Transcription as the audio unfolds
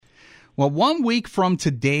Well, 1 week from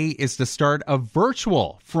today is the start of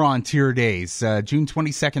virtual Frontier Days, June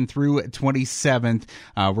 22nd through 27th.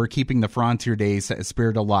 We're keeping the Frontier Days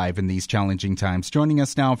spirit alive in these challenging times. Joining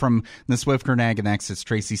us now from the Swift Current Ag and X is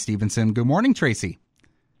Tracy Stevenson. Good morning, Tracy.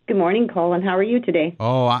 Good morning, Colin. How are you today?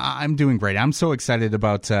 Oh, I'm doing great. I'm so excited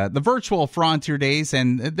about the virtual Frontier Days,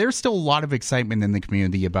 and there's still a lot of excitement in the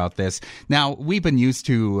community about this. Now, we've been used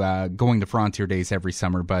to going to Frontier Days every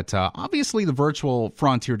summer, but obviously the virtual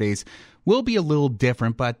Frontier Days will be a little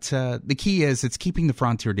different, but the key is it's keeping the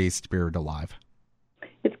Frontier Days spirit alive.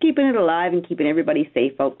 It's keeping it alive and keeping everybody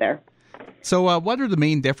safe out there. So what are the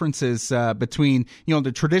main differences between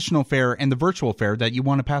the traditional fair and the virtual fair that you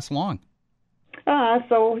want to pass along?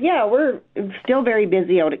 We're still very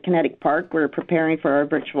busy out at Kinetic Park. We're preparing for our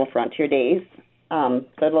virtual Frontier Days. So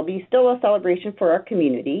it'll be still a celebration for our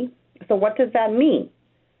community. So what does that mean?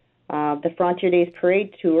 The Frontier Days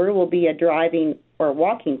Parade Tour will be a driving or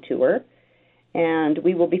walking tour, and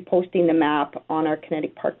we will be posting the map on our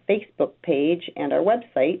Kinetic Park Facebook page and our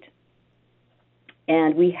website.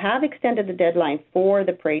 And we have extended the deadline for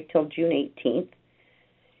the parade till June 18th.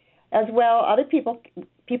 As well, other people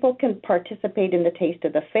can participate in the Taste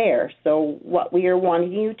of the Fair. So what we are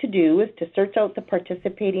wanting you to do is to search out the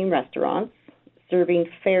participating restaurants serving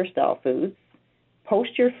fair-style foods,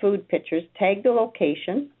 post your food pictures, tag the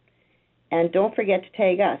location, and don't forget to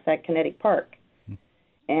tag us at Kinetic Park.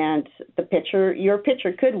 And your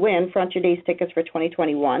picture could win Frontier Days tickets for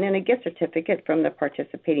 2021 and a gift certificate from the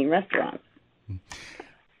participating restaurants.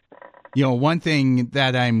 One thing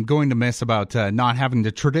that I'm going to miss about not having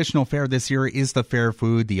the traditional fair this year is the fair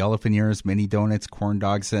food, the elephant ears, mini donuts, corn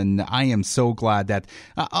dogs, and I am so glad that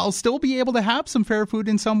I'll still be able to have some fair food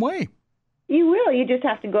in some way. You will. You just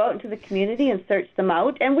have to go out into the community and search them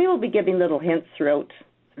out, and we will be giving little hints throughout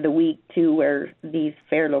the week to where these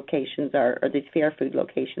fair locations are, or these fair food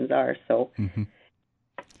locations are. So,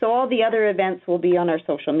 So all the other events will be on our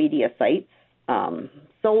social media sites.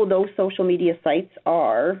 So those social media sites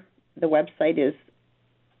are... The website is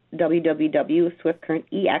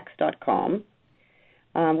www.swiftcurrentex.com.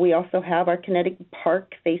 We also have our Kinetic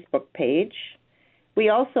Park Facebook page. We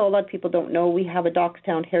also, a lot of people don't know, we have a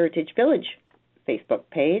Dockstown Heritage Village Facebook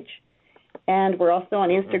page. And we're also on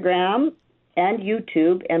Instagram and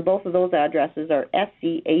YouTube, and both of those addresses are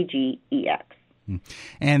SCAGEX.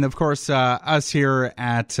 And, of course, us here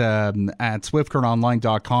at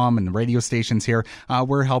SwiftCurrentOnline.com and the radio stations here,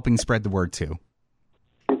 we're helping spread the word, too.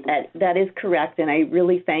 That is correct, and I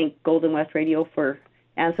really thank Golden West Radio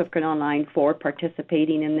and Swift Current Online for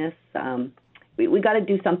participating in this. We got to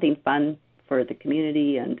do something fun for the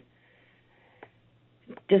community and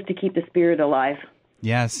just to keep the spirit alive.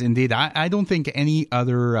 Yes, indeed. I don't think any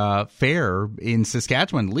other fair in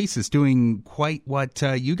Saskatchewan, at least, is doing quite what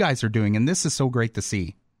you guys are doing, and this is so great to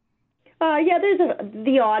see. There's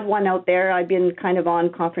the odd one out there. I've been kind of on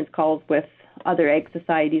conference calls with other egg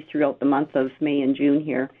societies throughout the month of May and June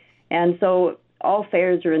here. And so all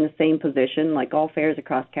fairs are in the same position, like all fairs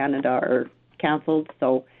across Canada are canceled.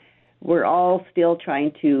 So we're all still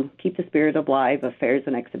trying to keep the spirit alive of fairs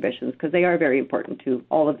and exhibitions because they are very important to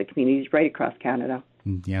all of the communities right across Canada.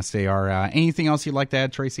 Yes, they are. Anything else you'd like to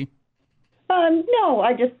add, Tracy? No,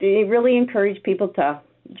 I just really encourage people to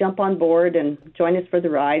jump on board and join us for the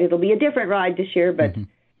ride. It'll be a different ride this year, but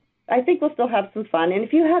I think we'll still have some fun. And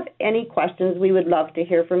if you have any questions, we would love to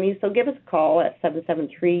hear from you. So give us a call at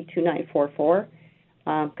 773-2944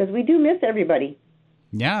 because we do miss everybody.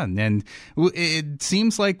 Yeah, and it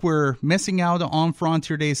seems like we're missing out on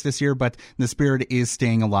Frontier Days this year, but the spirit is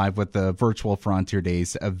staying alive with the virtual Frontier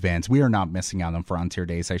Days event. We are not missing out on Frontier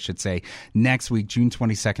Days, I should say. Next week, June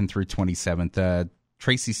 22nd through 27th.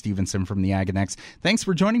 Tracy Stevenson from the Ag and X. Thanks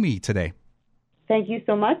for joining me today. Thank you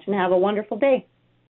so much, and have a wonderful day.